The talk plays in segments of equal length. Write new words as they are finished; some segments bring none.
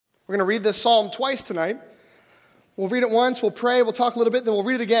We're going to read this psalm twice tonight. We'll read it once, we'll pray, we'll talk a little bit, then we'll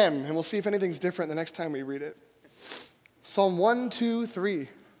read it again, and we'll see if anything's different the next time we read it. Psalm 1, 2, 3.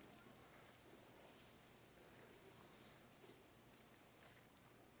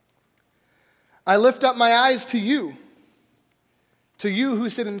 I lift up my eyes to you who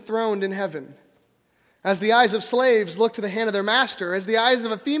sit enthroned in heaven. As the eyes of slaves look to the hand of their master, as the eyes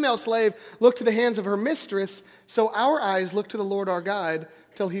of a female slave look to the hands of her mistress, so our eyes look to the Lord our God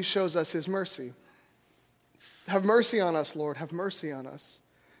till he shows us his mercy. Have mercy on us, Lord, have mercy on us.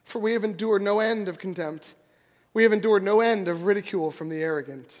 For we have endured no end of contempt. We have endured no end of ridicule from the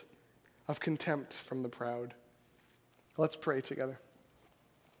arrogant, of contempt from the proud. Let's pray together.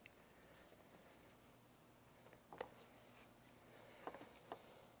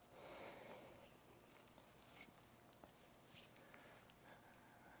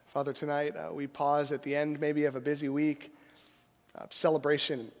 Father, tonight we pause at the end maybe of a busy week,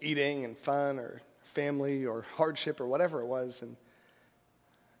 celebration, and eating and fun or family or hardship or whatever it was, and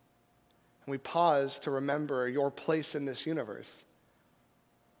we pause to remember your place in this universe.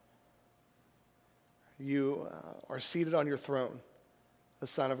 You are seated on your throne. The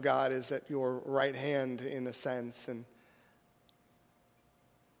Son of God is at your right hand in a sense, and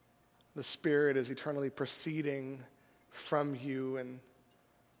the Spirit is eternally proceeding from you, and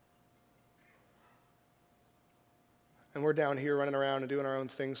we're down here running around and doing our own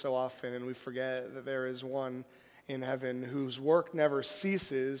thing so often, and we forget that there is one in heaven whose work never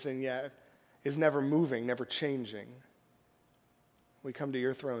ceases and yet is never moving, never changing. We come to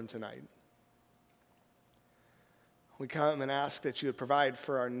your throne tonight. We come and ask that you would provide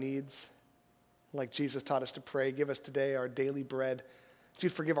for our needs, like Jesus taught us to pray. Give us today our daily bread. That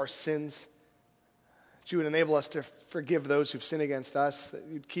you'd forgive our sins. That you would enable us to forgive those who've sinned against us. That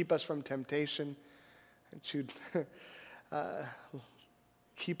you'd keep us from temptation. That you'd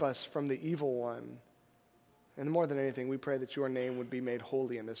keep us from the evil one. And more than anything, we pray that your name would be made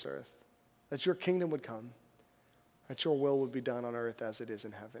holy in this earth, that your kingdom would come, that your will would be done on earth as it is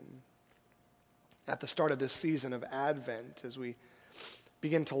in heaven. At the start of this season of Advent, as we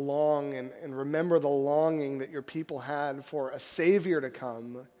begin to long and remember the longing that your people had for a Savior to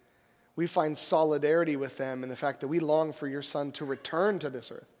come, we find solidarity with them in the fact that we long for your Son to return to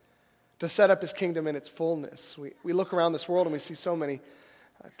this earth, to set up his kingdom in its fullness. We look around this world and we see so many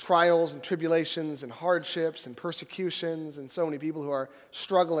trials and tribulations and hardships and persecutions and so many people who are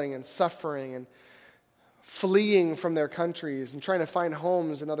struggling and suffering and fleeing from their countries and trying to find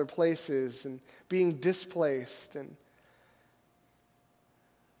homes in other places and being displaced. And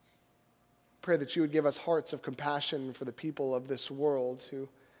pray that you would give us hearts of compassion for the people of this world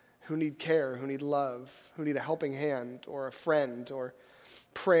who need care, who need love, who need a helping hand or a friend or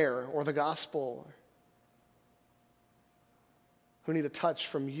prayer or the gospel, who need a touch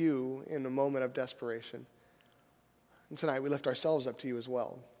from you in a moment of desperation. And tonight we lift ourselves up to you as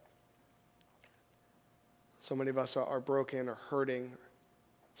well. So many of us are broken or hurting,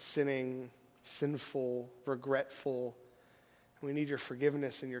 sinning, sinful, regretful. And we need your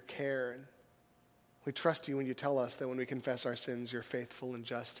forgiveness and your care. And we trust you when you tell us that when we confess our sins, you're faithful and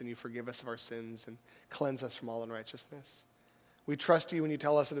just and you forgive us of our sins and cleanse us from all unrighteousness. We trust you when you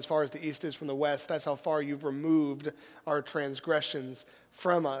tell us that as far as the east is from the west, that's how far you've removed our transgressions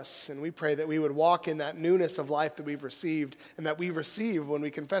from us. And we pray that we would walk in that newness of life that we've received and that we receive when we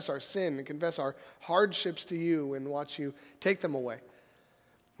confess our sin and confess our hardships to you and watch you take them away.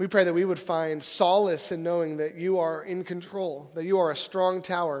 We pray that we would find solace in knowing that you are in control, that you are a strong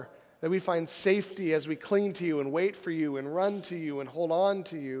tower, that we find safety as we cling to you and wait for you and run to you and hold on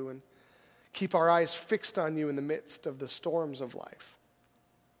to you and keep our eyes fixed on you in the midst of the storms of life.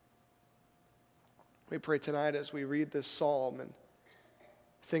 We pray tonight as we read this psalm and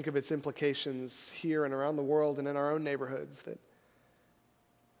think of its implications here and around the world and in our own neighborhoods, that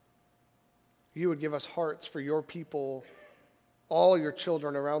you would give us hearts for your people, all your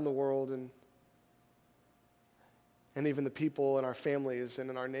children around the world, and even the people in our families and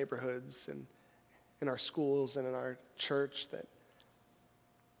in our neighborhoods and in our schools and in our church that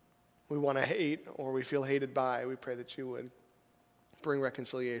we want to hate or we feel hated by. We pray that you would bring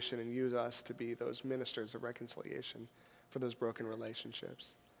reconciliation and use us to be those ministers of reconciliation for those broken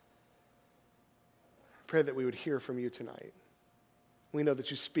relationships. Pray that we would hear from you tonight. We know that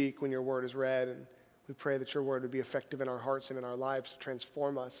you speak when your word is read, and we pray that your word would be effective in our hearts and in our lives to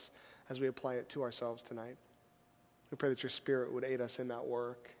transform us as we apply it to ourselves tonight. We pray that your Spirit would aid us in that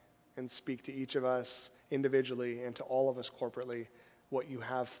work and speak to each of us individually and to all of us corporately what you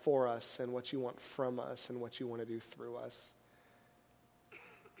have for us and what you want from us and what you want to do through us.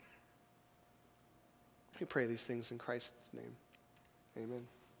 We pray these things in Christ's name. Amen.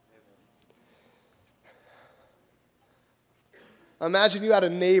 Imagine you had a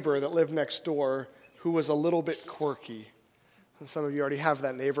neighbor that lived next door who was a little bit quirky. And some of you already have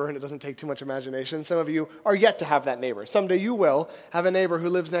that neighbor, and it doesn't take too much imagination. Some of you are yet to have that neighbor. Someday you will have a neighbor who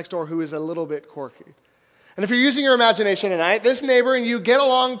lives next door who is a little bit quirky. And if you're using your imagination tonight, this neighbor and you get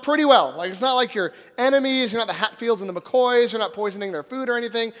along pretty well. Like, it's not like you're enemies, you're not the Hatfields and the McCoys, you're not poisoning their food or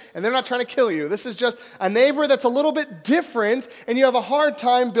anything, and they're not trying to kill you. This is just a neighbor that's a little bit different, and you have a hard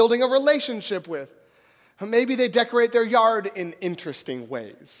time building a relationship with. Maybe they decorate their yard in interesting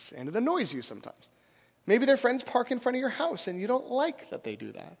ways, and it annoys you sometimes. Maybe their friends park in front of your house, and you don't like that they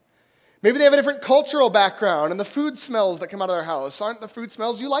do that. Maybe they have a different cultural background, and the food smells that come out of their house aren't the food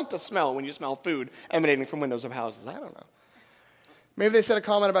smells you like to smell when you smell food emanating from windows of houses. I don't know. Maybe they said a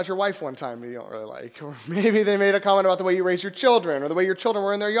comment about your wife one time you don't really like. Or maybe they made a comment about the way you raise your children, or the way your children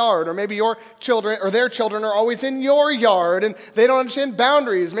were in their yard. Or maybe your children or their children are always in your yard, and they don't understand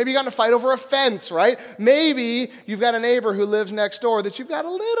boundaries. Maybe you got in a fight over a fence, right? Maybe you've got a neighbor who lives next door that you've got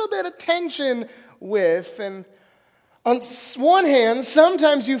a little bit of tension with. And on one hand,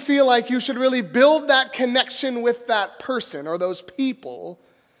 sometimes you feel like you should really build that connection with that person or those people.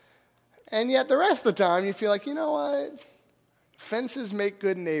 And yet the rest of the time you feel like, you know what? Fences make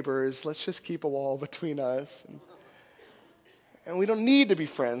good neighbors. Let's just keep a wall between us. And we don't need to be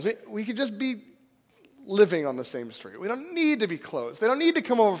friends. We could just be living on the same street. We don't need to be close. They don't need to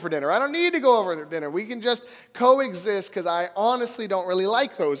come over for dinner. I don't need to go over for dinner. We can just coexist because I honestly don't really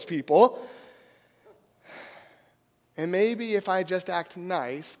like those people. And maybe if I just act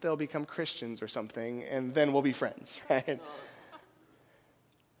nice, they'll become Christians or something, and then we'll be friends, right?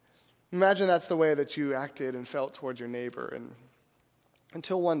 Imagine that's the way that you acted and felt towards your neighbor, and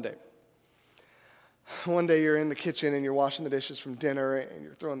until one day. One day you're in the kitchen and you're washing the dishes from dinner, and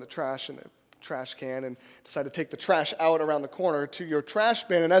you're throwing the trash in the trash can, and decide to take the trash out around the corner to your trash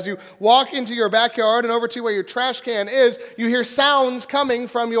bin. And as you walk into your backyard and over to where your trash can is, you hear sounds coming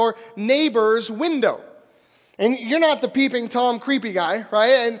from your neighbor's window. And you're not the peeping Tom creepy guy,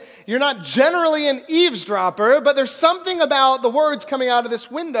 right? And you're not generally an eavesdropper, but there's something about the words coming out of this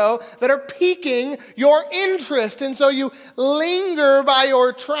window that are piquing your interest. And so you linger by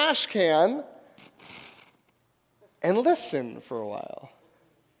your trash can and listen for a while.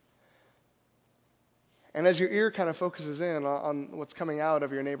 And as your ear kind of focuses in on what's coming out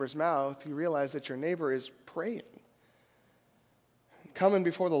of your neighbor's mouth, you realize that your neighbor is praying, coming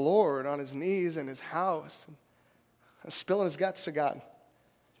before the Lord on his knees in his house, spilling his guts to God,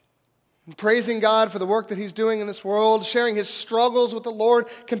 and praising God for the work that he's doing in this world, sharing his struggles with the Lord,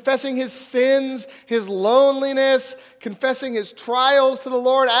 confessing his sins, his loneliness, confessing his trials to the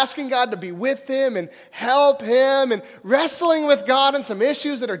Lord, asking God to be with him and help him, and wrestling with God on some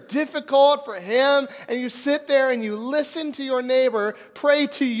issues that are difficult for him. And you sit there and you listen to your neighbor pray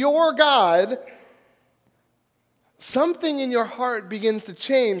to your God. Something in your heart begins to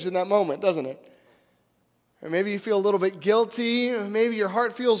change in that moment, doesn't it? Or maybe you feel a little bit guilty. Maybe your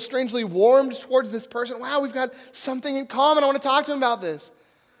heart feels strangely warmed towards this person. Wow, we've got something in common. I want to talk to him about this.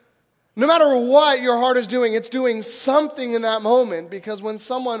 No matter what your heart is doing, it's doing something in that moment, because when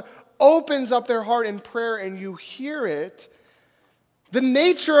someone opens up their heart in prayer and you hear it, the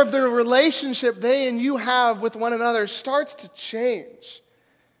nature of the relationship they and you have with one another starts to change,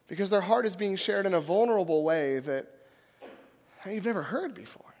 because their heart is being shared in a vulnerable way that you've never heard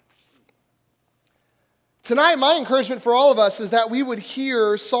before. Tonight, my encouragement for all of us is that we would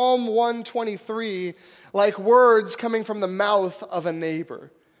hear Psalm 123 like words coming from the mouth of a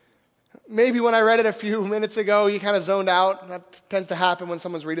neighbor. Maybe when I read it a few minutes ago, you kind of zoned out. That tends to happen when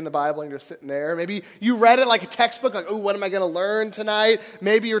someone's reading the Bible and you're just sitting there. Maybe you read it like a textbook, like, oh, what am I going to learn tonight?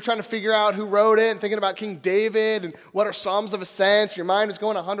 Maybe you're trying to figure out who wrote it and thinking about King David and what are Psalms of Ascent. Your mind is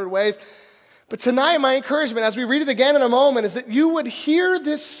going 100 ways. But tonight, my encouragement, as we read it again in a moment, is that you would hear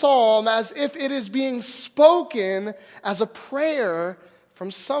this psalm as if it is being spoken as a prayer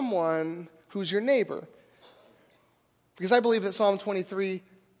from someone who's your neighbor. Because I believe that Psalm 23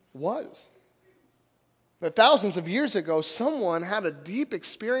 was. That thousands of years ago, someone had a deep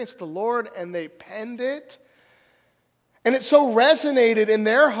experience with the Lord and they penned it. And it so resonated in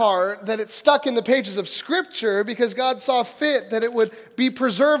their heart that it stuck in the pages of Scripture, because God saw fit that it would be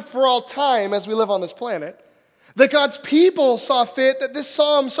preserved for all time as we live on this planet. That God's people saw fit that this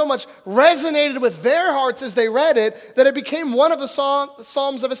psalm so much resonated with their hearts as they read it that it became one of the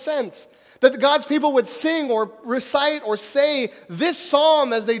Psalms of Ascents. That God's people would sing or recite or say this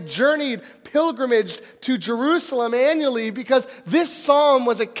psalm as they journeyed, pilgrimaged to Jerusalem annually, because this psalm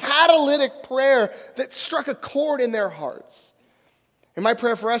was a catalytic prayer that struck a chord in their hearts. And my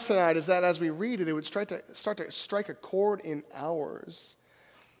prayer for us tonight is that as we read it, it would start to strike a chord in ours.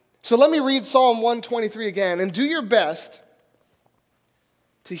 So let me read Psalm 123 again, and do your best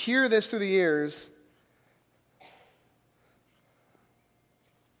to hear this through the ears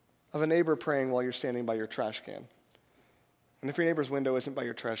of a neighbor praying while you're standing by your trash can. And if your neighbor's window isn't by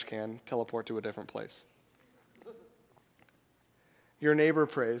your trash can, teleport to a different place. Your neighbor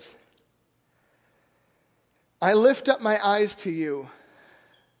prays, I lift up my eyes to you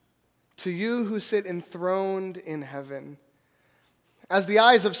who sit enthroned in heaven. As the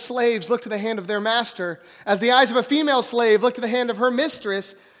eyes of slaves look to the hand of their master, as the eyes of a female slave look to the hand of her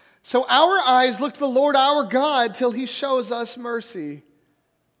mistress, so our eyes look to the Lord our God till he shows us mercy.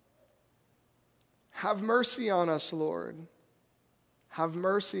 Have mercy on us, Lord. Have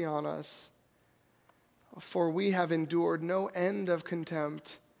mercy on us. For we have endured no end of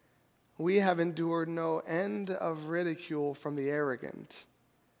contempt. We have endured no end of ridicule from the arrogant,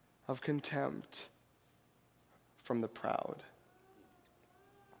 of contempt from the proud.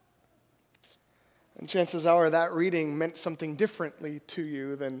 And chances are that reading meant something differently to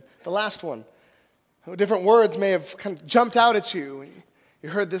you than the last one. Different words may have kind of jumped out at you. You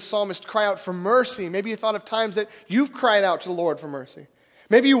heard this psalmist cry out for mercy. Maybe you thought of times that you've cried out to the Lord for mercy.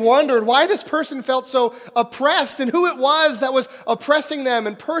 Maybe you wondered why this person felt so oppressed and who it was that was oppressing them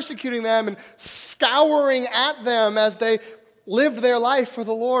and persecuting them and scouring at them as they lived their life for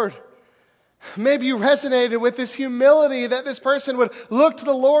the Lord. Maybe you resonated with this humility that this person would look to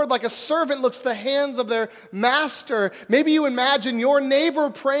the Lord like a servant looks to the hands of their master. Maybe you imagine your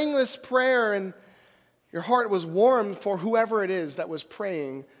neighbor praying this prayer and your heart was warmed for whoever it is that was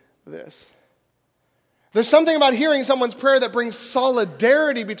praying this. There's something about hearing someone's prayer that brings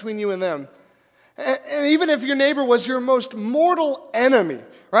solidarity between you and them. And even if your neighbor was your most mortal enemy,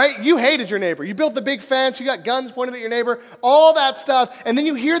 right? You hated your neighbor. You built the big fence. You got guns pointed at your neighbor, all that stuff. And then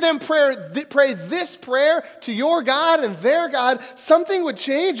you hear them pray this prayer to your God and their God. Something would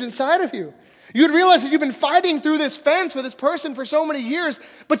change inside of you. You would realize that you've been fighting through this fence with this person for so many years,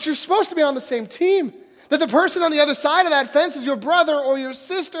 but you're supposed to be on the same team. That the person on the other side of that fence is your brother or your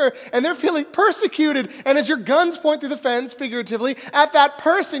sister, and they're feeling persecuted. And as your guns point through the fence, figuratively, at that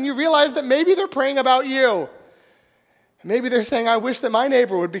person, you realize that maybe they're praying about you. Maybe they're saying, I wish that my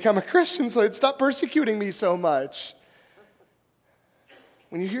neighbor would become a Christian so they'd stop persecuting me so much.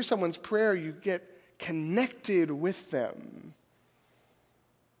 When you hear someone's prayer, you get connected with them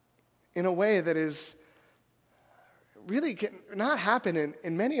in a way that is really not happen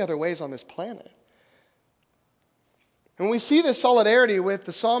in many other ways on this planet. And we see this solidarity with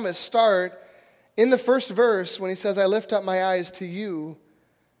the psalmist start in the first verse when he says, I lift up my eyes to you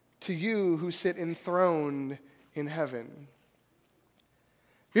who sit enthroned in heaven.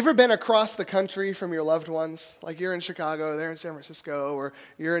 Have you ever been across the country from your loved ones? Like you're in Chicago, they're in San Francisco, or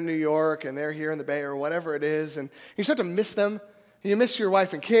you're in New York and they're here in the Bay or whatever it is, and you start to miss them. You miss your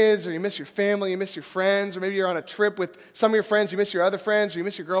wife and kids, or you miss your family, you miss your friends, or maybe you're on a trip with some of your friends, you miss your other friends, or you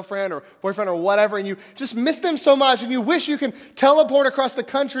miss your girlfriend or boyfriend or whatever, and you just miss them so much, and you wish you can teleport across the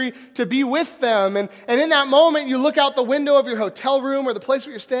country to be with them. And in that moment, you look out the window of your hotel room or the place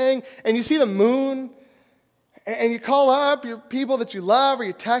where you're staying, and you see the moon, and you call up your people that you love, or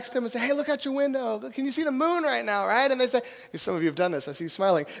you text them and say, hey, look out your window. Can you see the moon right now, right? And they say, some of you have done this. I see you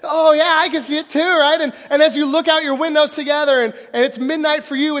smiling. Oh, yeah, I can see it too, right? And as you look out your windows together, and it's midnight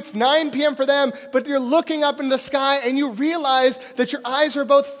for you, it's 9 p.m. for them, but you're looking up in the sky, and you realize that your eyes are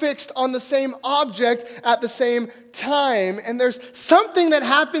both fixed on the same object at the same time. And there's something that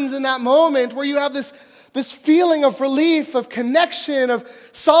happens in that moment where you have this feeling of relief, of connection, of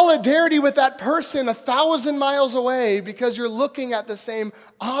solidarity with that person 1,000 miles away because you're looking at the same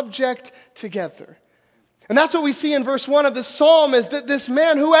object together. And that's what we see in verse 1 of this psalm is that this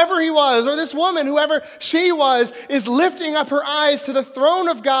man, whoever he was, or this woman, whoever she was, is lifting up her eyes to the throne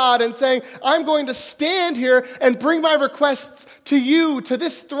of God and saying, I'm going to stand here and bring my requests to you, to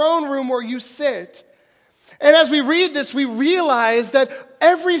this throne room where you sit. And as we read this, we realize that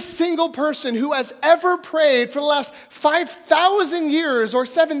every single person who has ever prayed for the last 5,000 years or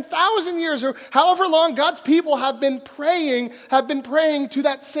 7,000 years or however long God's people have been praying to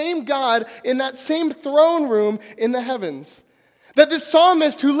that same God in that same throne room in the heavens. That this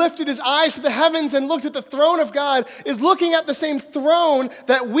psalmist who lifted his eyes to the heavens and looked at the throne of God is looking at the same throne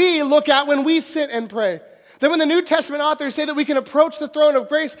that we look at when we sit and pray. That when the New Testament authors say that we can approach the throne of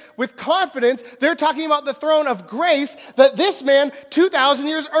grace with confidence, they're talking about the throne of grace that this man 2,000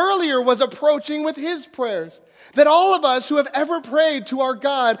 years earlier was approaching with his prayers. That all of us who have ever prayed to our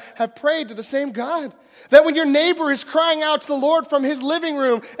God have prayed to the same God. That when your neighbor is crying out to the Lord from his living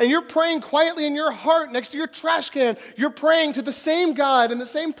room and you're praying quietly in your heart next to your trash can, you're praying to the same God in the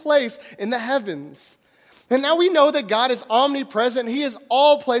same place in the heavens. And now we know that God is omnipresent. He is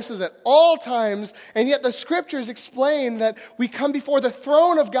all places at all times. And yet the scriptures explain that we come before the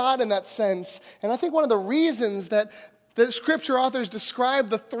throne of God in that sense. And I think one of the reasons that the scripture authors describe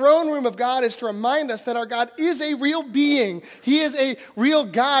the throne room of God is to remind us that our God is a real being. He is a real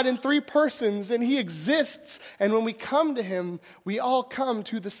God in three persons, and he exists. And when we come to him, we all come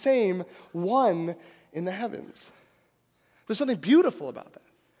to the same one in the heavens. There's something beautiful about that.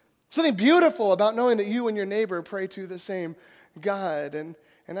 Something beautiful about knowing that you and your neighbor pray to the same God. And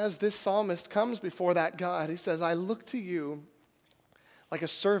as this psalmist comes before that God, he says, I look to you like a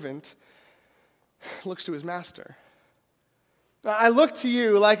servant looks to his master. I look to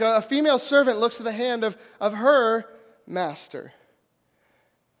you like a female servant looks to the hand of her master.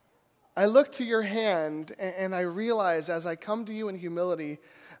 I look to your hand and I realize as I come to you in humility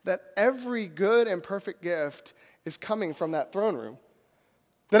that every good and perfect gift is coming from that throne room.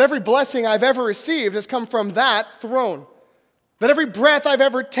 That every blessing I've ever received has come from that throne. That every breath I've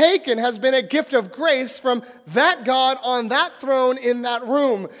ever taken has been a gift of grace from that God on that throne in that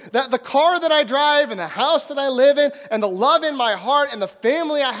room. That the car that I drive and the house that I live in and the love in my heart and the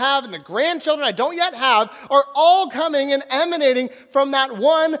family I have and the grandchildren I don't yet have are all coming and emanating from that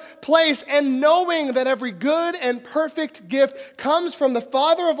one place. And knowing that every good and perfect gift comes from the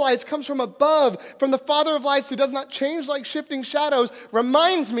Father of lights, comes from above, from the Father of lights who does not change like shifting shadows,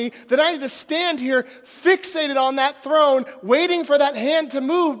 reminds me that I need to stand here fixated on that throne, waiting for that hand to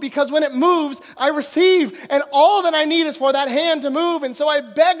move, because when it moves, I receive. And all that I need is for that hand to move. And so I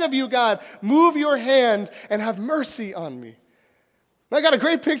beg of you, God, move your hand and have mercy on me. I got a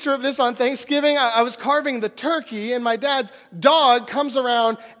great picture of this on Thanksgiving. I was carving the turkey, and my dad's dog comes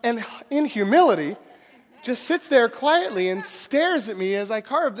around and in humility just sits there quietly and stares at me as I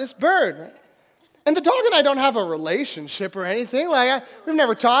carve this bird. And the dog and I don't have a relationship or anything. We've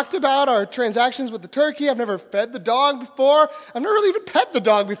never talked about our transactions with the turkey. I've never fed the dog before. I've never really even pet the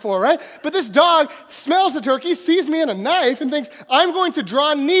dog before, right? But this dog smells the turkey, sees me in a knife, and thinks, I'm going to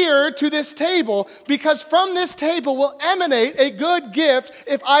draw near to this table because from this table will emanate a good gift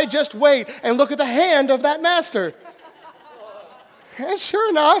if I just wait and look at the hand of that master. And sure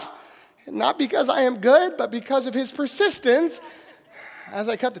enough, not because I am good, but because of his persistence, as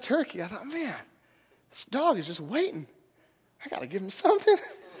I cut the turkey, I thought, man, this dog is just waiting. I got to give him something,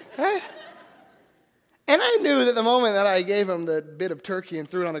 right? And I knew that the moment that I gave him the bit of turkey and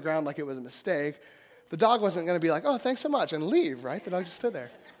threw it on the ground like it was a mistake, the dog wasn't going to be like, oh, thanks so much, and leave, right? The dog just stood there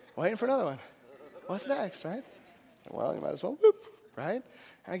waiting for another one. What's next, right? Well, you might as well, whoop, right?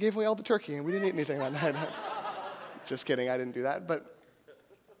 And I gave away all the turkey, and we didn't eat anything that night. Just kidding, I didn't do that. But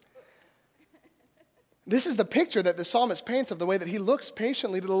this is the picture that the psalmist paints of the way that he looks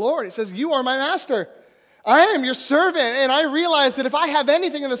patiently to the Lord. He says, you are my master. I am your servant, and I realize that if I have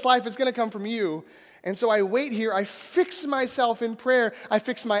anything in this life, it's going to come from you. And so I wait here. I fix myself in prayer. I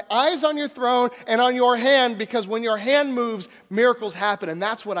fix my eyes on your throne and on your hand, because when your hand moves, miracles happen, and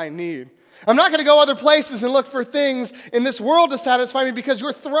that's what I need. I'm not going to go other places and look for things in this world to satisfy me, because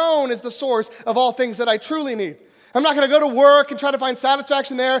your throne is the source of all things that I truly need. I'm not going to go to work and try to find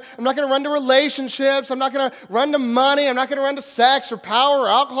satisfaction there. I'm not going to run to relationships. I'm not going to run to money. I'm not going to run to sex or power or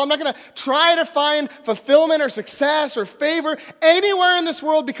alcohol. I'm not going to try to find fulfillment or success or favor anywhere in this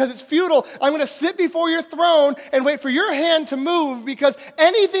world, because it's futile. I'm going to sit before your throne and wait for your hand to move, because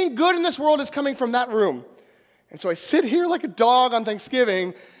anything good in this world is coming from that room. And so I sit here like a dog on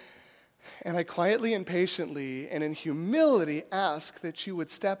Thanksgiving, and I quietly and patiently and in humility ask that you would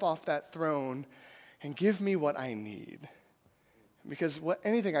step off that throne and give me what I need. Because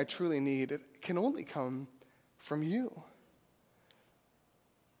anything I truly need, it can only come from you.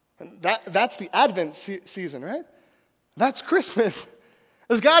 And that's the Advent season, right? That's Christmas.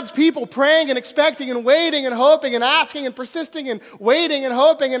 As God's people praying and expecting and waiting and hoping and asking and persisting and waiting and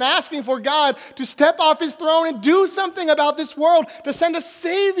hoping and asking for God to step off his throne and do something about this world, to send a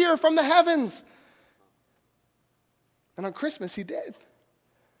Savior from the heavens. And on Christmas, he did.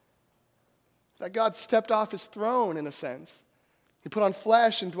 That God stepped off his throne, in a sense. He put on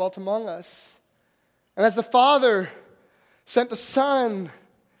flesh and dwelt among us. And as the Father sent the Son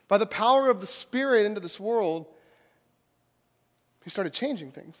by the power of the Spirit into this world, he started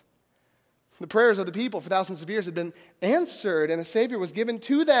changing things. The prayers of the people for thousands of years had been answered, and a Savior was given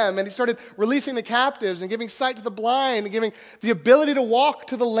to them, and he started releasing the captives and giving sight to the blind and giving the ability to walk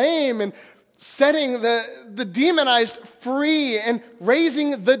to the lame and setting the demonized free and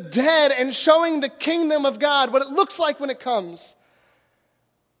raising the dead and showing the kingdom of God, what it looks like when it comes.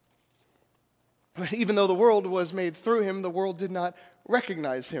 But even though the world was made through him, the world did not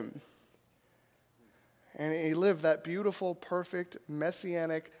recognize him. And he lived that beautiful, perfect,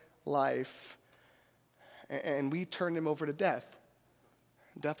 messianic life. and we turned him over to death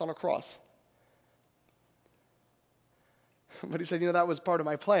on a cross. But he said, that was part of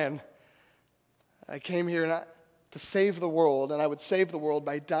my plan. I came here to save the world, and I would save the world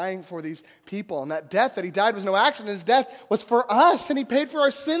by dying for these people. And that death that he died was no accident. His death was for us, and he paid for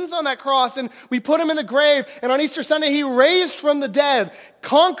our sins on that cross. And we put him in the grave, and on Easter Sunday, he raised from the dead,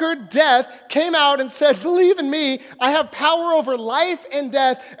 conquered death, came out and said, believe in me, I have power over life and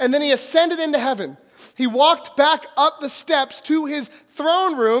death. And then he ascended into heaven. He walked back up the steps to his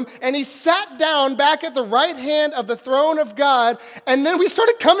throne room, and he sat down back at the right hand of the throne of God. And then we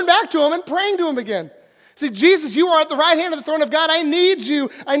started coming back to him and praying to him again. See, Jesus, you are at the right hand of the throne of God. I need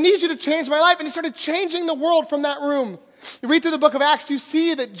you. I need you to change my life. And he started changing the world from that room. You read through the book of Acts, you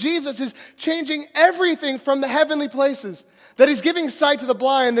see that Jesus is changing everything from the heavenly places. That he's giving sight to the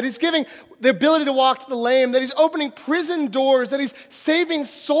blind, that he's giving the ability to walk to the lame, that he's opening prison doors, that he's saving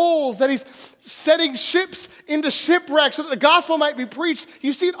souls, that he's setting ships into shipwrecks so that the gospel might be preached.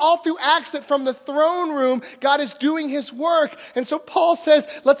 You see it all through Acts that from the throne room, God is doing his work. And so Paul says,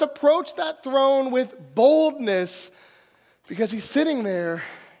 let's approach that throne with boldness because he's sitting there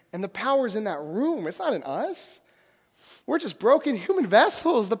and the power's in that room. It's not in us. We're just broken human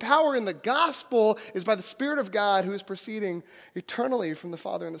vessels. The power in the gospel is by the Spirit of God who is proceeding eternally from the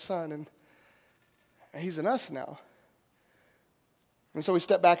Father and the Son. And he's in us now. And so we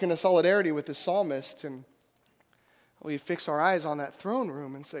step back into solidarity with the psalmist and we fix our eyes on that throne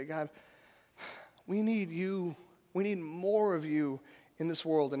room and say, God, we need you. We need more of you in this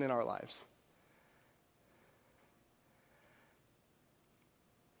world and in our lives.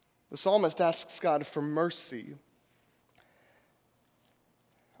 The psalmist asks God for mercy.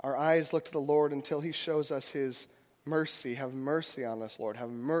 Our eyes look to the Lord until he shows us his mercy. Have mercy on us, Lord.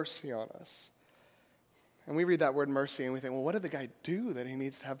 Have mercy on us. And we read that word mercy and we think, well, what did the guy do that he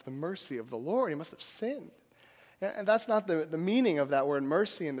needs to have the mercy of the Lord? He must have sinned. And that's not the meaning of that word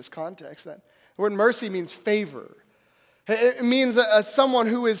mercy in this context. That the word mercy means favor. It means someone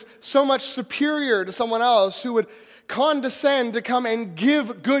who is so much superior to someone else who would condescend to come and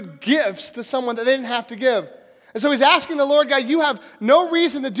give good gifts to someone that they didn't have to give. And so he's asking the Lord, God, you have no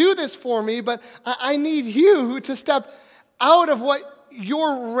reason to do this for me, but I need you to step out of what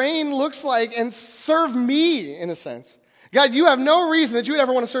your reign looks like and serve me, in a sense. God, you have no reason that you would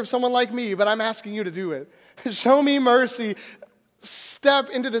ever want to serve someone like me, but I'm asking you to do it. Show me mercy. Step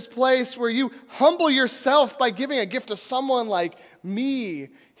into this place where you humble yourself by giving a gift to someone like me,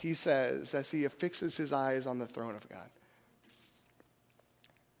 he says, as he fixes his eyes on the throne of God.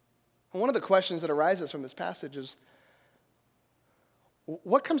 And one of the questions that arises from this passage is,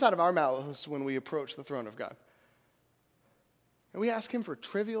 what comes out of our mouths when we approach the throne of God? And we ask him for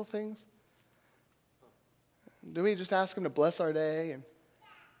trivial things? Do we just ask him to bless our day and,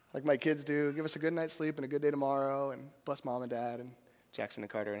 like my kids do, give us a good night's sleep and a good day tomorrow and bless mom and dad and Jackson and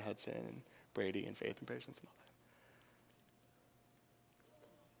Carter and Hudson and Brady and Faith and Patience and all that?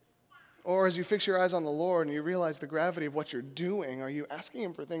 Or as you fix your eyes on the Lord and you realize the gravity of what you're doing, are you asking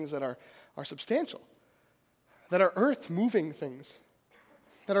him for things that are substantial, that are earth-moving things,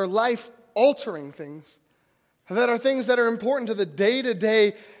 that are life-altering things, that are things that are important to the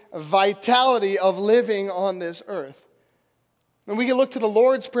day-to-day vitality of living on this earth? And we can look to the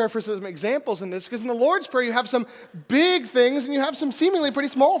Lord's Prayer for some examples in this, because in the Lord's Prayer you have some big things and you have some seemingly pretty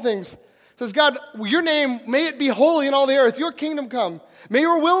small things. It says, God, your name, may it be holy in all the earth. Your kingdom come. May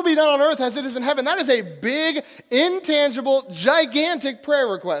your will be done on earth as it is in heaven. That is a big, intangible, gigantic prayer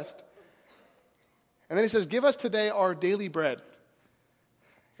request. And then he says, give us today our daily bread.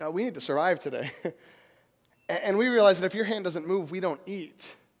 God, we need to survive today. And we realize that if your hand doesn't move, we don't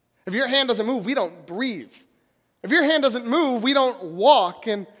eat. If your hand doesn't move, we don't breathe. If your hand doesn't move, we don't walk.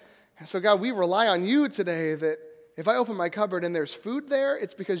 And so, God, we rely on you today that if I open my cupboard and there's food there,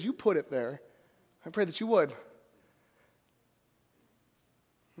 it's because you put it there. I pray that you would.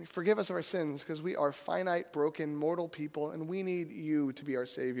 Forgive us of our sins, because we are finite, broken, mortal people, and we need you to be our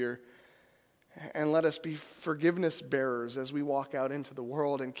Savior. And let us be forgiveness bearers as we walk out into the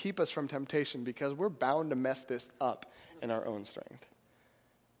world, and keep us from temptation, because we're bound to mess this up in our own strength.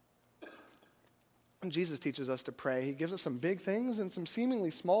 And Jesus teaches us to pray. He gives us some big things and some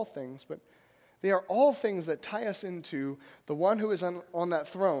seemingly small things, but they are all things that tie us into the one who is on that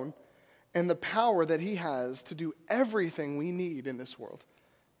throne and the power that he has to do everything we need in this world.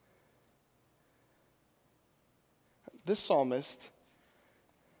 This psalmist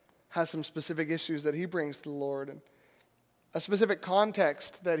has some specific issues that he brings to the Lord, and a specific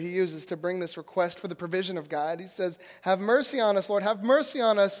context that he uses to bring this request for the provision of God. He says, have mercy on us, Lord, have mercy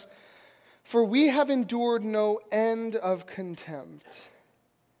on us, for we have endured no end of contempt.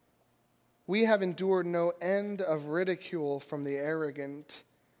 We have endured no end of ridicule from the arrogant,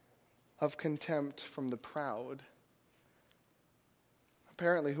 of contempt from the proud.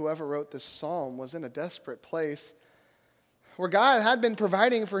 Apparently, whoever wrote this psalm was in a desperate place where God had been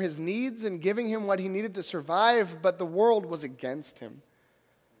providing for his needs and giving him what he needed to survive, but the world was against him.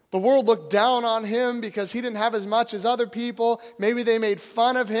 The world looked down on him because he didn't have as much as other people. Maybe they made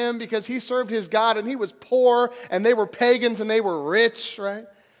fun of him because he served his God and he was poor and they were pagans and they were rich, right? And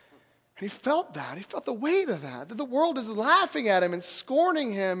he felt that. He felt the weight of that the world is laughing at him and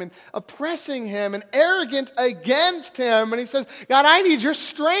scorning him and oppressing him and arrogant against him. And he says, God, I need your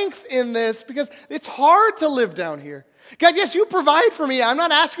strength in this because it's hard to live down here. God, yes, you provide for me. I'm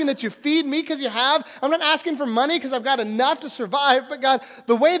not asking that you feed me because you have. I'm not asking for money because I've got enough to survive. But God,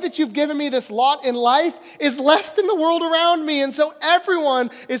 the way that you've given me this lot in life is less than the world around me. And so everyone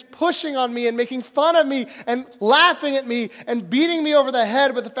is pushing on me and making fun of me and laughing at me and beating me over the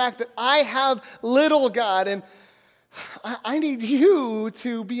head with the fact that I have little, God. And I need you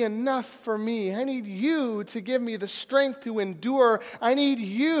to be enough for me. I need you to give me the strength to endure. I need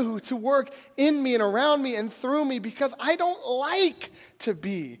you to work in me and around me and through me because I don't like to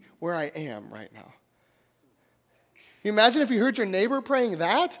be where I am right now. You imagine if you heard your neighbor praying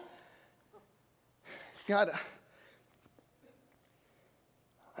that? God,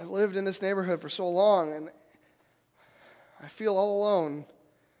 I lived in this neighborhood for so long and I feel all alone.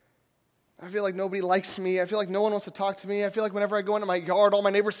 I feel like nobody likes me. I feel like no one wants to talk to me. I feel like whenever I go into my yard, all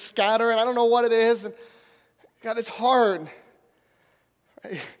my neighbors scatter, and I don't know what it is. And God, it's hard.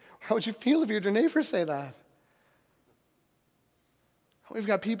 How would you feel if you heard your neighbors say that? We've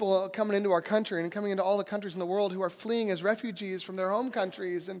got people coming into our country and coming into all the countries in the world who are fleeing as refugees from their home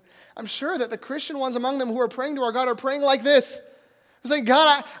countries. And I'm sure that the Christian ones among them who are praying to our God are praying like this. They're saying,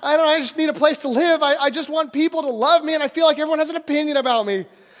 God, I just need a place to live. I just want people to love me, and I feel like everyone has an opinion about me.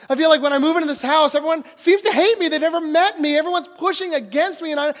 I feel like when I move into this house, everyone seems to hate me. They've never met me. Everyone's pushing against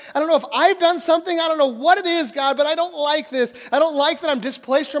me. And I don't know if I've done something. I don't know what it is, God, but I don't like this. I don't like that I'm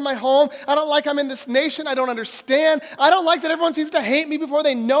displaced from my home. I don't like I'm in this nation I don't understand. I don't like that everyone seems to hate me before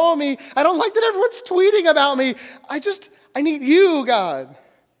they know me. I don't like that everyone's tweeting about me. I need you, God.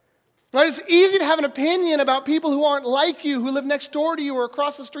 Right? It's easy to have an opinion about people who aren't like you, who live next door to you or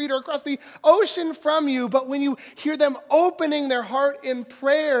across the street or across the ocean from you. But when you hear them opening their heart in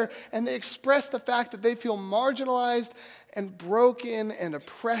prayer and they express the fact that they feel marginalized and broken and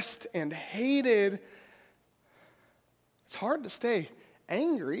oppressed and hated, it's hard to stay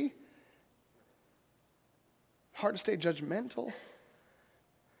angry. Hard to stay judgmental.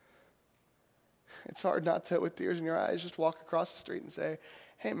 It's hard not to, with tears in your eyes, just walk across the street and say,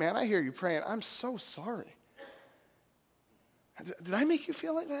 hey, man, I hear you praying. I'm so sorry. Did I make you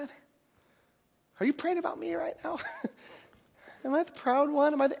feel like that? Are you praying about me right now? Am I the proud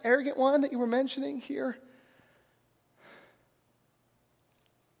one? Am I the arrogant one that you were mentioning here?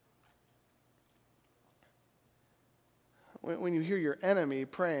 When you hear your enemy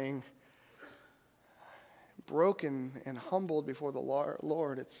praying, broken and humbled before the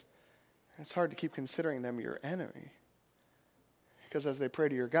Lord, it's hard to keep considering them your enemy. Because as they pray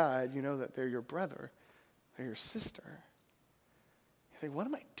to your God, you know that they're your brother, they're your sister. You think, what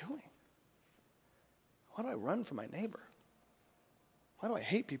am I doing? Why do I run from my neighbor? Why do I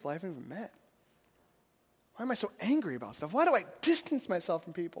hate people I haven't even met? Why am I so angry about stuff? Why do I distance myself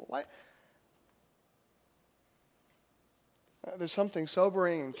from people? Why? There's something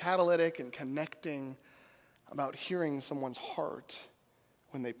sobering and catalytic and connecting about hearing someone's heart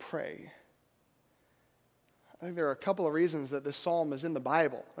when they pray. I think there are a couple of reasons that this psalm is in the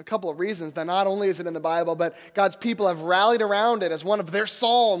Bible. A couple of reasons that not only is it in the Bible, but God's people have rallied around it as one of their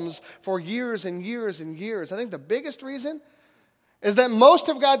psalms for years and years and years. I think the biggest reason is that most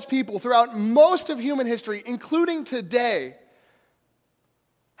of God's people throughout most of human history, including today,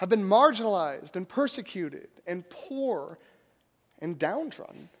 have been marginalized and persecuted and poor and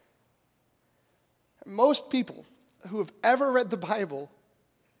downtrodden. Most people who have ever read the Bible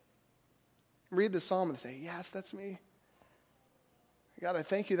read the psalm and say, yes, that's me. God, I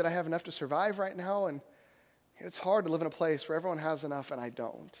thank you that I have enough to survive right now, and it's hard to live in a place where everyone has enough and I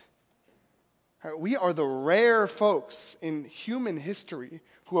don't. Right, we are the rare folks in human history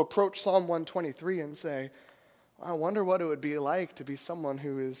who approach Psalm 123 and say, I wonder what it would be like to be someone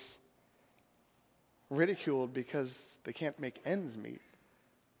who is ridiculed because they can't make ends meet.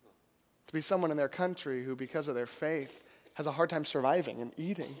 To be someone in their country who, because of their faith, has a hard time surviving and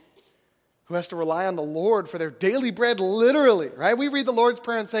eating. Who has to rely on the Lord for their daily bread, literally, right? We read the Lord's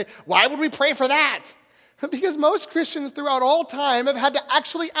Prayer and say, why would we pray for that? Because most Christians throughout all time have had to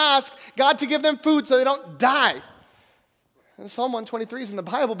actually ask God to give them food so they don't die. And Psalm 123 is in the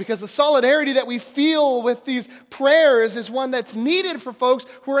Bible because the solidarity that we feel with these prayers is one that's needed for folks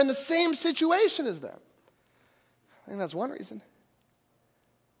who are in the same situation as them. I think that's one reason.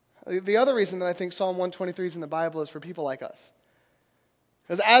 The other reason that I think Psalm 123 is in the Bible is for people like us.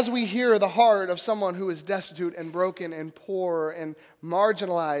 Because as we hear the heart of someone who is destitute and broken and poor and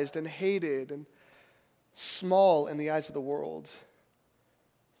marginalized and hated and small in the eyes of the world,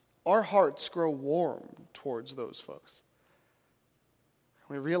 our hearts grow warm towards those folks.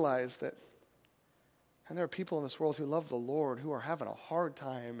 We realize that, and there are people in this world who love the Lord who are having a hard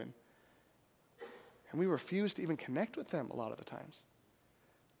time, and we refuse to even connect with them a lot of the times.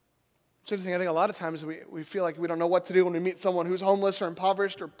 It's interesting, I think a lot of times we feel like we don't know what to do when we meet someone who's homeless or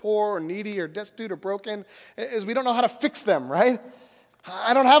impoverished or poor or needy or destitute or broken, is we don't know how to fix them, right?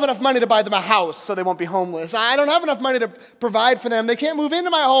 I don't have enough money to buy them a house so they won't be homeless. I don't have enough money to provide for them. They can't move into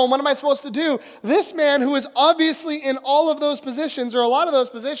my home. What am I supposed to do? This man who is obviously in all of those positions or a lot of those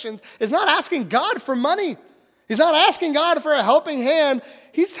positions is not asking God for money. He's not asking God for a helping hand.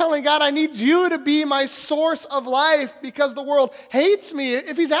 He's telling God, I need you to be my source of life because the world hates me.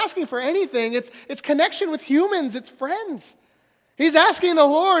 If he's asking for anything, it's connection with humans, it's friends. He's asking the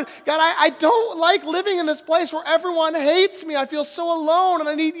Lord, God, I don't like living in this place where everyone hates me. I feel so alone, and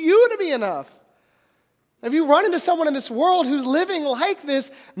I need you to be enough. If you run into someone in this world who's living like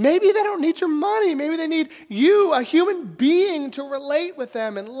this, maybe they don't need your money. Maybe they need you, a human being, to relate with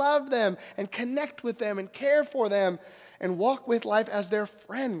them and love them and connect with them and care for them and walk with life as their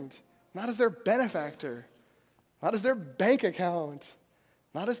friend, not as their benefactor, not as their bank account,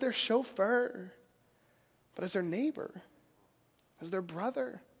 not as their chauffeur, but as their neighbor, as their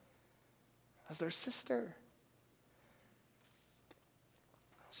brother, as their sister.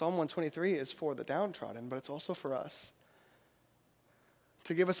 Psalm 123 is for the downtrodden, but it's also for us,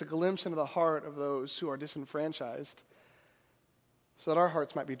 to give us a glimpse into the heart of those who are disenfranchised so that our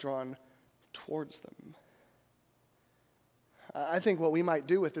hearts might be drawn towards them. I think what we might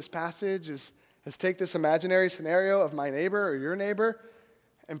do with this passage is take this imaginary scenario of my neighbor or your neighbor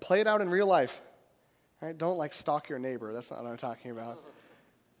and play it out in real life. Right? Don't stalk your neighbor. That's not what I'm talking about.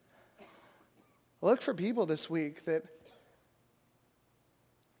 Look for people this week that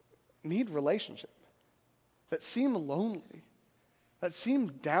need relationship, that seem lonely, that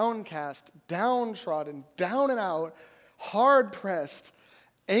seem downcast, downtrodden, down and out, hard-pressed,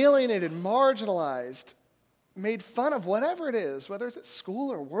 alienated, marginalized, made fun of, whatever it is, whether it's at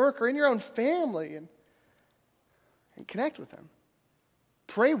school or work or in your own family, and connect with them.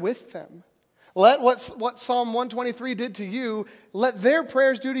 Pray with them. Let what Psalm 123 did to you, let their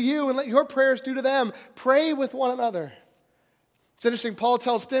prayers do to you, and let your prayers do to them. Pray with one another. It's interesting, Paul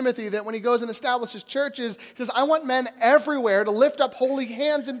tells Timothy that when he goes and establishes churches, he says, I want men everywhere to lift up holy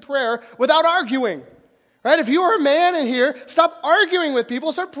hands in prayer without arguing. Right? If you are a man in here, stop arguing with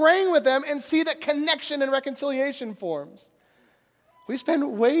people, start praying with them, and see that connection and reconciliation forms. We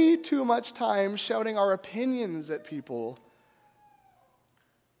spend way too much time shouting our opinions at people,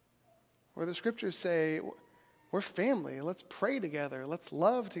 where the scriptures say, we're family, let's pray together, let's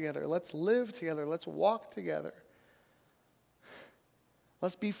love together, let's live together, let's walk together.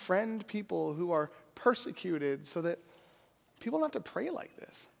 Let's befriend people who are persecuted so that people don't have to pray like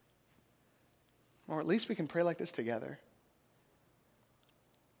this. Or at least we can pray like this together.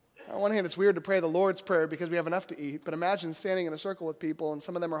 On one hand, it's weird to pray the Lord's Prayer because we have enough to eat, but imagine standing in a circle with people and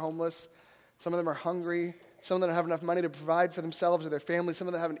some of them are homeless, some of them are hungry, some of them don't have enough money to provide for themselves or their families, some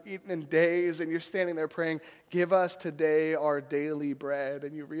of them haven't eaten in days, and you're standing there praying, give us today our daily bread,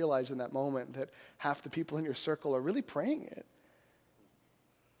 and you realize in that moment that half the people in your circle are really praying it.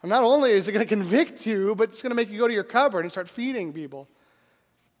 And not only is it going to convict you, but it's going to make you go to your cupboard and start feeding people.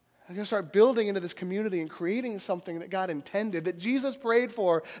 It's going to start building into this community and creating something that God intended, that Jesus prayed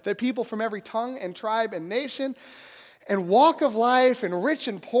for, that people from every tongue and tribe and nation and walk of life and rich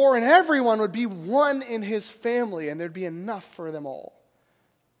and poor and everyone would be one in his family, and there'd be enough for them all.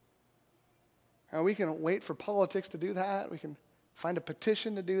 Now, we can wait for politics to do that. We can find a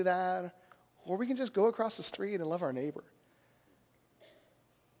petition to do that. Or we can just go across the street and love our neighbor.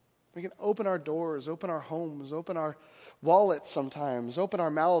 We can open our doors, open our homes, open our wallets sometimes, open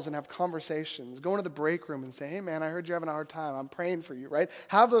our mouths and have conversations. Go into the break room and say, hey man, I heard you're having a hard time. I'm praying for you, right?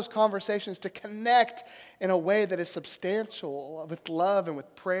 Have those conversations to connect in a way that is substantial with love and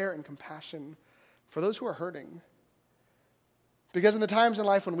with prayer and compassion for those who are hurting. Because in the times in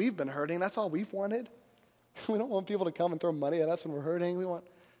life when we've been hurting, that's all we've wanted. We don't want people to come and throw money at us when we're hurting. We want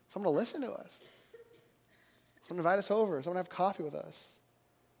someone to listen to us. Someone to invite us over. Someone to have coffee with us.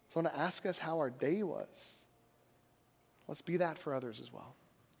 Someone to ask us how our day was. Let's be that for others as well.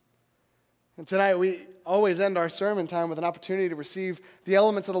 And tonight we always end our sermon time with an opportunity to receive the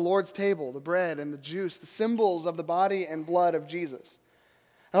elements of the Lord's table, the bread and the juice, the symbols of the body and blood of Jesus.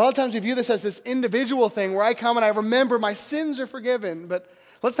 And a lot of times we view this as this individual thing where I come and I remember my sins are forgiven. But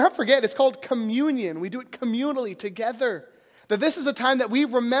let's not forget, it's called communion. We do it communally together. That this is a time that we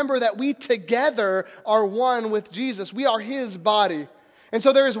remember that we together are one with Jesus. We are his body. And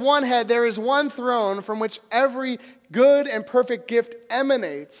so there is one head, there is one throne from which every good and perfect gift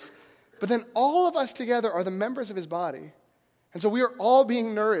emanates. But then all of us together are the members of his body. And so we are all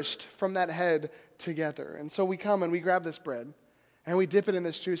being nourished from that head together. And so we come and we grab this bread and we dip it in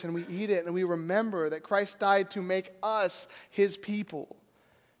this juice and we eat it and we remember that Christ died to make us his people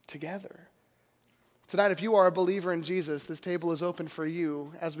together. Tonight, if you are a believer in Jesus, this table is open for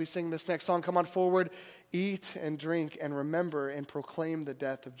you as we sing this next song. Come on forward, eat and drink and remember and proclaim the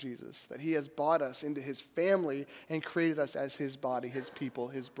death of Jesus, that he has bought us into his family and created us as his body, his people,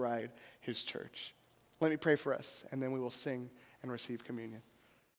 his bride, his church. Let me pray for us, and then we will sing and receive communion.